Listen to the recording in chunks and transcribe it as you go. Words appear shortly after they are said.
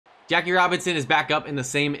Jackie Robinson is back up in the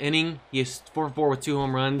same inning. He is 4-for-4 with 2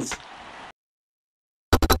 home runs.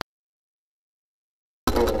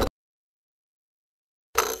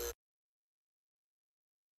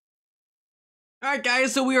 Alright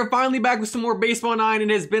guys, so we are finally back with some more Baseball 9. It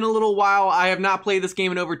has been a little while. I have not played this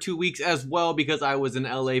game in over 2 weeks as well because I was in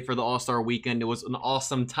LA for the All-Star weekend. It was an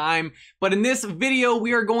awesome time. But in this video,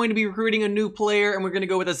 we are going to be recruiting a new player and we're going to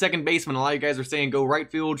go with a second baseman. A lot of you guys are saying go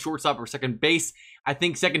right field, shortstop, or second base. I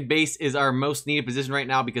think second base is our most needed position right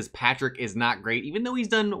now because Patrick is not great, even though he's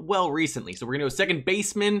done well recently. So we're going to go second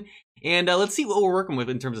baseman and let's see what we're working with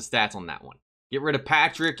in terms of stats on that one. Get rid of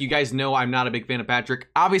Patrick. You guys know I'm not a big fan of Patrick.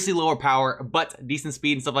 Obviously lower power, but decent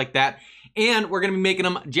speed and stuff like that. And we're going to be making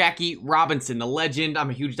him Jackie Robinson, the legend. I'm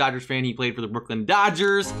a huge Dodgers fan. He played for the Brooklyn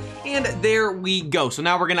Dodgers. And there we go. So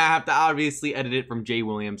now we're going to have to obviously edit it from Jay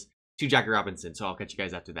Williams to Jackie Robinson. So I'll catch you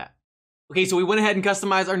guys after that. Okay, so we went ahead and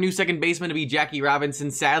customized our new second baseman to be Jackie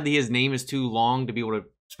Robinson. Sadly, his name is too long to be able to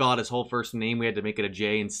spell out his whole first name. We had to make it a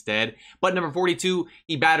J instead. But number 42,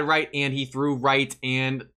 he batted right and he threw right.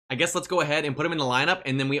 And I guess let's go ahead and put him in the lineup,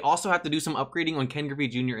 and then we also have to do some upgrading on Ken Griffey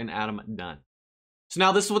Jr. and Adam Dunn. So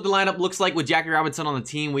now this is what the lineup looks like with Jackie Robinson on the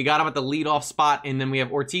team. We got him at the leadoff spot, and then we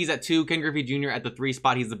have Ortiz at 2, Ken Griffey Jr. at the 3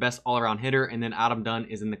 spot. He's the best all-around hitter, and then Adam Dunn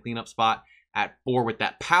is in the cleanup spot at 4 with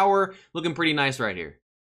that power. Looking pretty nice right here.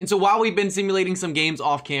 And so while we've been simulating some games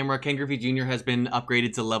off camera, Ken Griffey Jr. has been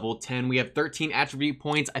upgraded to level 10. We have 13 attribute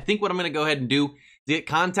points. I think what I'm going to go ahead and do is get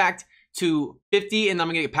contact to 50, and I'm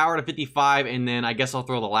gonna get power to 55, and then I guess I'll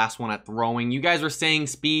throw the last one at throwing. You guys were saying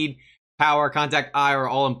speed, power, contact, eye are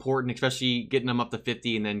all important, especially getting them up to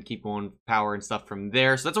 50 and then keep going power and stuff from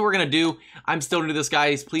there. So that's what we're gonna do. I'm still new to this,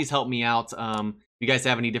 guys. Please help me out. If you guys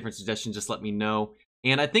have any different suggestions, just let me know.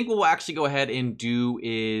 And I think what we'll actually go ahead and do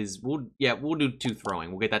is we'll do 2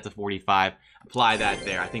 throwing. We'll get that to 45. Apply that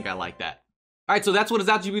there. I think I like that. Alright, so that's what his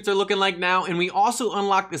attributes are looking like now, and we also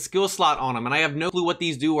unlocked the skill slot on him, and I have no clue what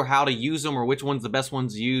these do or how to use them or which one's the best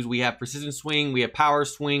ones to use. We have precision swing, we have power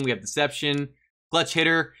swing, we have deception, clutch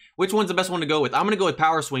hitter. Which one's the best one to go with? I'm going to go with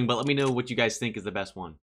power swing, but let me know what you guys think is the best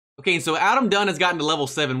one. Okay, so Adam Dunn has gotten to level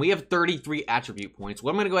 7. We have 33 attribute points.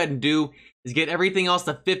 What I'm going to go ahead and do is get everything else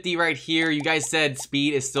to 50 right here. You guys said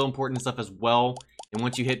speed is still important and stuff as well, and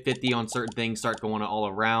once you hit 50 on certain things, start going all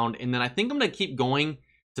around. And then I think I'm going to keep going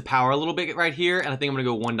to power a little bit right here, and I think I'm gonna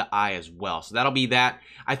go 1 to eye as well. So that'll be that.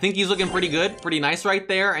 I think he's looking pretty good, pretty nice right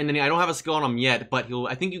there. And then I don't have a skill on him yet, but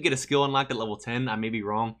I think you get a skill unlocked at level 10. I may be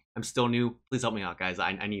wrong. I'm still new. Please help me out, guys.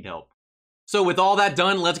 I need help. So with all that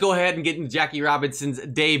done, let's go ahead and get into Jackie Robinson's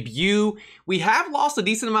debut. We have lost a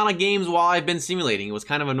decent amount of games while I've been simulating. It was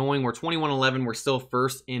kind of annoying. We're 21-11. We're still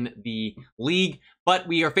first in the league, but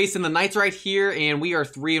we are facing the Knights right here, and we are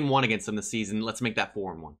 3-1 against them this season. Let's make that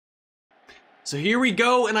 4-1. So here we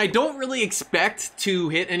go, and I don't really expect to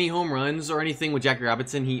hit any home runs or anything with Jackie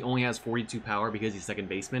Robinson. He only has 42 power because he's second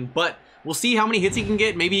baseman, but we'll see how many hits he can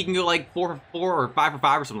get. Maybe he can go like 4 for 4 or 5 for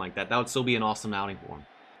 5 or something like that. That would still be an awesome outing for him.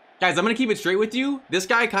 Guys, I'm going to keep it straight with you. This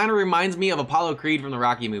guy kind of reminds me of Apollo Creed from the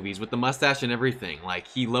Rocky movies with the mustache and everything. Like,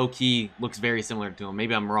 he low-key looks very similar to him.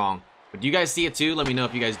 Maybe I'm wrong, but do you guys see it too? Let me know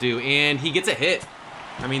if you guys do. And he gets a hit.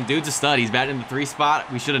 I mean, dude's a stud. He's batting in the 3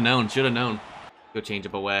 spot. We should have known. Go change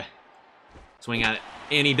up away. Swing at it,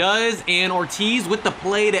 and he does, and Ortiz with the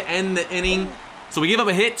play to end the inning. So we give up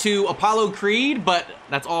a hit to Apollo Creed, but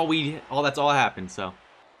that's all happened. So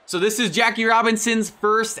this is Jackie Robinson's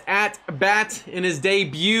first at bat in his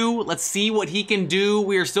debut. Let's see what he can do.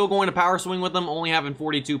 We are still going to power swing with him, only having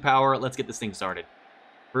 42 power. Let's get this thing started.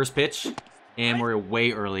 First pitch, and we're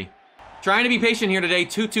way early. Trying to be patient here today.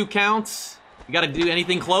 2-2 counts. We got to do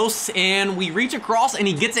anything close, and we reach across, and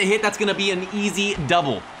he gets a hit. That's going to be an easy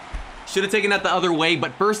double. Should have taken that the other way,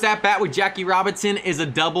 but first at bat with Jackie Robinson is a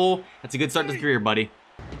double. That's a good start to the career, buddy.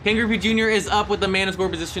 Ken Griffey Jr. is up with the man in score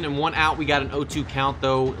position and 1 out. We got an 0-2 count,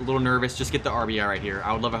 though. A little nervous. Just get the RBI right here.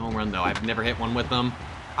 I would love a home run, though. I've never hit one with him.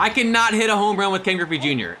 I cannot hit a home run with Ken Griffey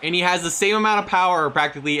Jr., and he has the same amount of power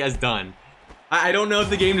practically as Dunn. I don't know if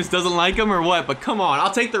the game just doesn't like him or what, but come on.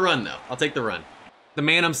 I'll take the run, though. I'll take the run. The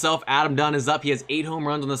man himself, Adam Dunn, is up. He has 8 home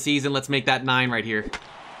runs on the season. Let's make that 9 right here.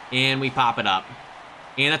 And we pop it up.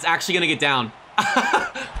 And that's actually going to get down.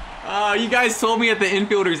 You guys told me that the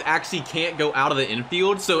infielders actually can't go out of the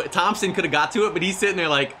infield. So Thompson could have got to it, but he's sitting there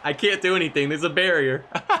like, I can't do anything. There's a barrier.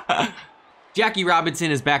 Jackie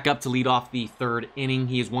Robinson is back up to lead off the 3rd inning.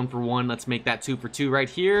 He is 1 for 1. Let's make that 2 for 2 right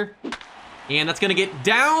here. And that's going to get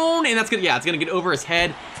down. And that's going to, yeah, it's going to get over his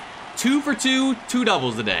head. 2 for 2, 2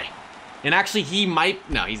 doubles today. And actually, he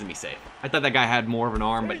might, no, he's going to be safe. I thought that guy had more of an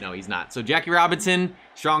arm, but no, he's not. So Jackie Robinson,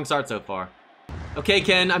 strong start so far. Okay,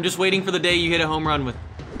 Ken, I'm just waiting for the day you hit a home run with...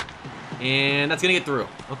 And that's going to get through.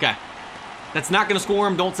 Okay. That's not going to score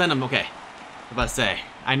him. Don't send him. Okay. I'm about to say.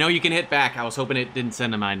 I know you can hit back. I was hoping it didn't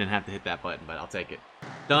send him. I didn't have to hit that button, but I'll take it.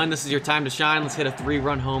 Done. This is your time to shine. Let's hit a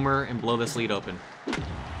 3-run homer and blow this lead open.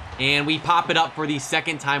 And we pop it up for the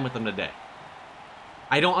second time with them today.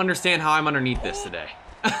 I don't understand how I'm underneath this today.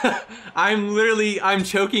 I'm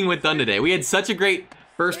choking with Dunn today. We had such a great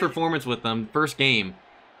first performance with them, first game.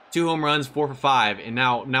 2 home runs, 4 for 5, and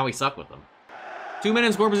now we suck with them. 2 men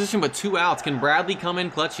in score position, but 2 outs. Can Bradley come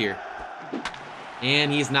in clutch here?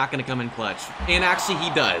 And he's not going to come in clutch. And actually,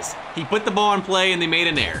 he does. He put the ball in play, and they made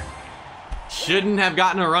an error. Shouldn't have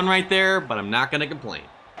gotten a run right there, but I'm not going to complain.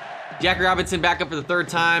 Jackie Robinson back up for the 3rd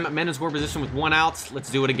time. Men in score position with 1 out.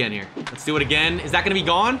 Let's do it again here. Let's do it again. Is that going to be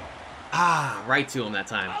gone? Ah, right to him that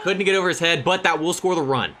time. Couldn't get over his head, but that will score the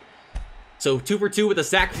run. So 2 for 2 with a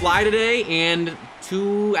sac fly today, and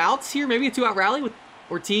 2 outs here. Maybe a 2-out rally with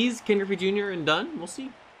Ortiz, Ken Griffey Jr., and Dunn. We'll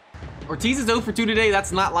see. Ortiz is 0 for 2 today.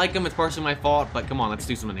 That's not like him. It's partially my fault, but come on, let's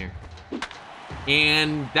do something here.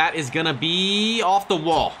 And that is going to be off the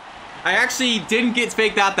wall. I actually didn't get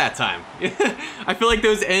faked out that time. I feel like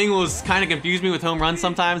those angles kind of confuse me with home runs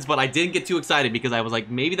sometimes, but I didn't get too excited because I was like,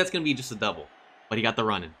 maybe that's going to be just a double. But he got the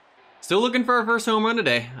run in. Still looking for our first home run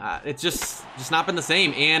today. It's just not been the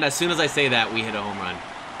same. And as soon as I say that, we hit a home run.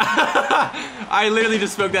 I literally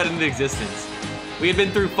just spoke that into existence. We had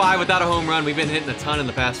been through 5 without a home run. We've been hitting a ton in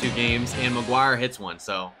the past 2 games, and McGuire hits one.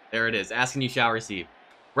 So there it is. Asking you shall receive.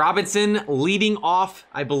 Robinson leading off,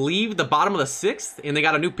 I believe, the bottom of the 6th, and they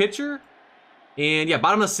got a new pitcher. And yeah,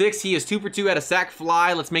 bottom of the 6th, he is 2 for 2 at a sac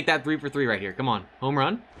fly. Let's make that 3 for 3 right here. Come on, home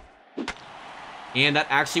run. And that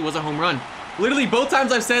actually was a home run. Literally both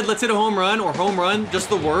times I've said let's hit a home run or home run, just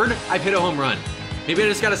the word, I've hit a home run. Maybe I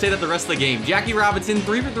just gotta say that the rest of the game. Jackie Robinson,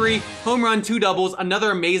 3 for 3, home run, 2 doubles,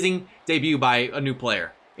 another amazing debut by a new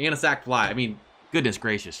player. And a sac fly. I mean, goodness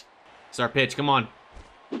gracious. It's our pitch, come on.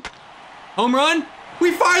 Home run?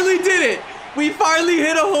 We finally did it! We finally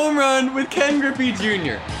hit a home run with Ken Griffey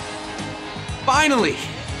Jr. Finally!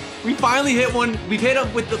 We finally hit one. We've hit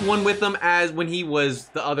up with the one with him as when he was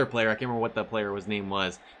the other player. I can't remember what the player's name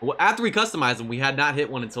was. But after we customized him, we had not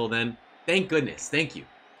hit one until then. Thank goodness. Thank you.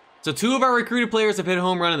 So 2 of our recruited players have hit a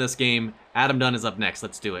home run in this game. Adam Dunn is up next.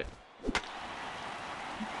 Let's do it.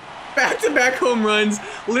 Back-to-back home runs.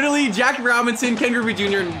 Literally, Jackie Robinson, Ken Griffey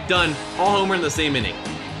Jr., and Dunn all home run in the same inning.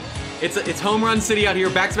 It's home run city out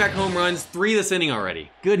here. Back-to-back home runs. 3 this inning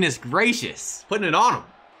already. Goodness gracious. Putting it on him.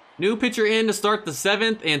 New pitcher in to start the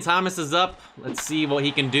 7th, and Thomas is up. Let's see what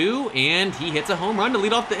he can do, and he hits a home run to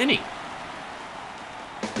lead off the inning.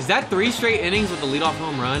 Is that 3 straight innings with the leadoff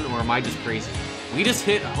home run, or am I just crazy? We just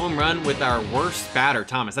hit a home run with our worst batter,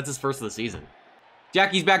 Thomas. That's his first of the season.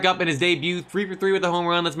 Jackie's back up in his debut, 3 for 3 with a home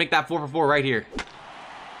run. Let's make that 4 for 4 right here.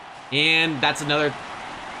 And that's another...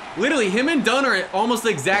 Literally, him and Dunn are almost the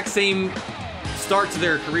exact same start to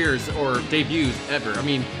their careers or debuts ever. I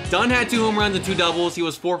mean, Dunn had 2 home runs and 2 doubles. He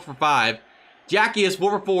was 4 for 5. Jackie is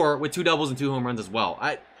 4 for 4 with 2 doubles and 2 home runs as well.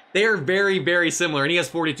 They are very, very similar, and he has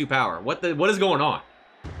 42 power. What is going on?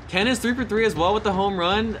 Ken is 3 for 3 as well with the home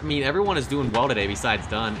run. I mean, everyone is doing well today besides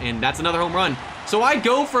Dunn, and that's another home run. So I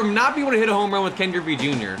go from not being able to hit a home run with Ken Griffey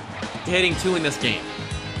Jr. to hitting 2 in this game.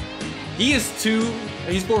 He's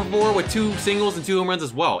 4 for 4 with 2 singles and 2 home runs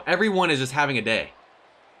as well. Everyone is just having a day.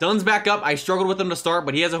 Dunn's back up. I struggled with him to start,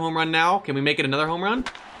 but he has a home run now. Can we make it another home run?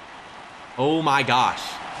 Oh my gosh.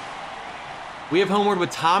 We have homered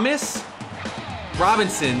with Thomas,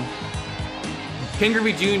 Robinson, Ken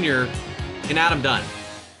Griffey Jr., and Adam Dunn.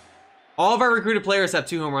 All of our recruited players have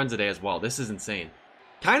 2 home runs today as well. This is insane.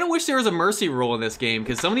 Kind of wish there was a mercy rule in this game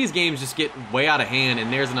because some of these games just get way out of hand,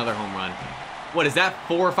 and there's another home run. What, is that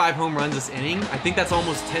 4 or 5 home runs this inning? I think that's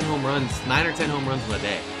almost 10 home runs, 9 or 10 home runs in a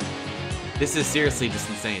day. This is seriously just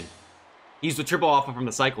insane. He used a triple off from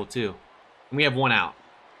the cycle too. And we have 1 out.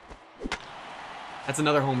 That's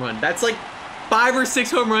another home run. That's like 5 or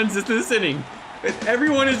 6 home runs this inning.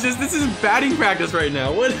 Everyone is just, this is batting practice right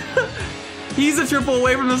now. What? He's a triple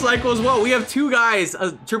away from the cycle as well. We have 2 guys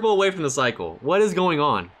a triple away from the cycle. What is going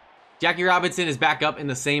on? Jackie Robinson is back up in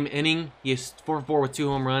the same inning. He is 4 for 4 with 2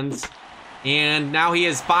 home runs. And now he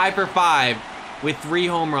is 5 for 5 with 3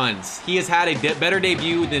 home runs. He has had a better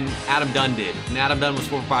debut than Adam Dunn did. And Adam Dunn was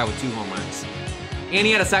 4 for 5 with 2 home runs. And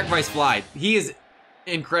he had a sacrifice fly. He is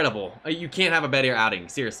incredible. You can't have a better outing,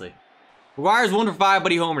 seriously. McGuire's 1 for 5,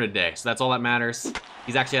 but he homered today, so that's all that matters.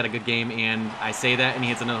 He's actually had a good game, and I say that, and he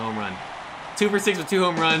hits another home run. 2 for 6 with 2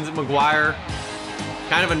 home runs. McGuire,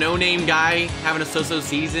 kind of a no-name guy, having a so-so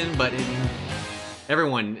season, but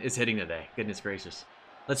everyone is hitting today. Goodness gracious.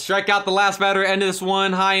 Let's strike out the last batter, end of this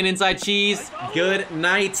one. High and inside cheese. Good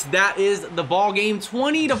night. That is the ball game.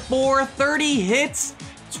 20-4, 30 hits,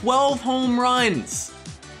 12 home runs.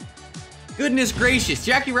 Goodness gracious.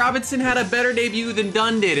 Jackie Robinson had a better debut than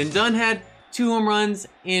Dunn did, and Dunn had 2 home runs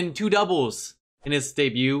and 2 doubles in his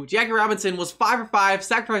debut. Jackie Robinson was 5 for 5,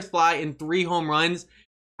 sacrifice fly, and 3 home runs.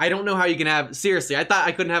 I don't know how you can have, seriously, I thought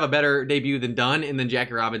I couldn't have a better debut than Dunn, and then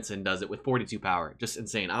Jackie Robinson does it with 42 power. Just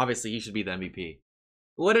insane. Obviously, he should be the MVP.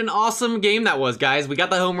 What an awesome game that was, guys. We got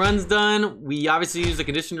the home runs done. We obviously used the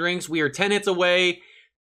conditioned drinks. We are 10 hits away,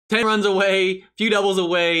 10 runs away, few doubles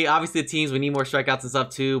away. Obviously, the teams, we need more strikeouts and stuff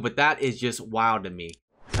too, but that is just wild to me.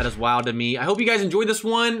 That is wild to me. I hope you guys enjoyed this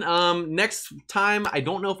one. Next time, I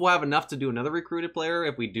don't know if we'll have enough to do another recruited player.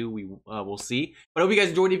 If we do, we'll see. But I hope you guys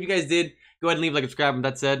enjoyed it. If you guys did, go ahead and leave a like, subscribe. And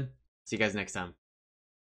that said, see you guys next time.